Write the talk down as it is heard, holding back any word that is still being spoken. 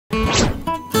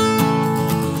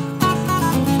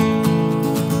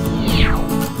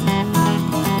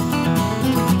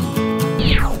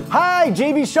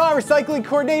JB Shaw, Recycling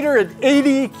Coordinator at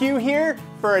ADEQ here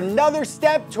for another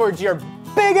step towards your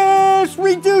biggest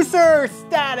reducer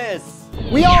status.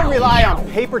 We all rely on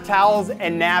paper towels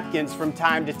and napkins from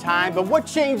time to time, but what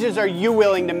changes are you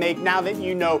willing to make now that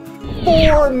you know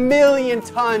 4 million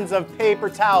tons of paper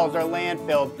towels are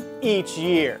landfilled each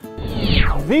year?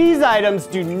 These items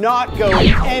do not go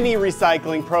in any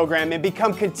recycling program and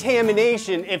become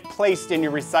contamination if placed in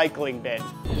your recycling bin.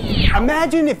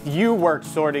 Imagine if you worked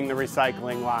sorting the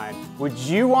recycling line. Would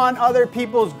you want other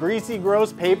people's greasy,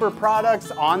 gross paper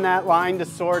products on that line to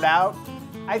sort out?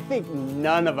 I think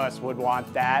none of us would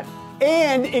want that.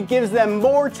 And it gives them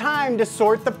more time to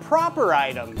sort the proper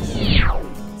items.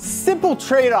 Simple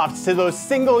trade-offs to those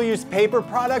single-use paper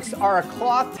products are a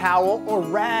cloth towel or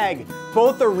rag.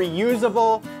 Both are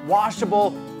reusable,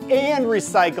 washable, and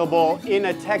recyclable in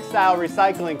a textile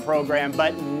recycling program,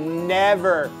 but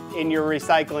never in your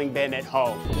recycling bin at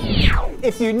home.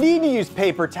 If you need to use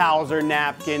paper towels or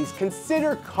napkins,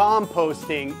 consider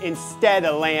composting instead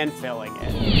of landfilling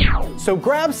it. So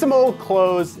grab some old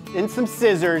clothes and some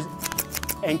scissors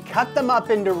and cut them up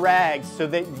into rags so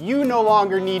that you no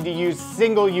longer need to use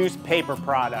single-use paper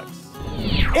products.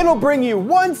 It'll bring you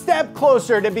one step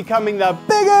closer to becoming the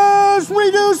biggest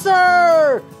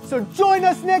reducer! So join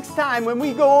us next time when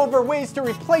we go over ways to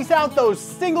replace out those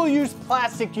single-use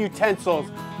plastic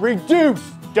utensils. Reduce,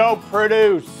 don't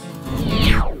produce.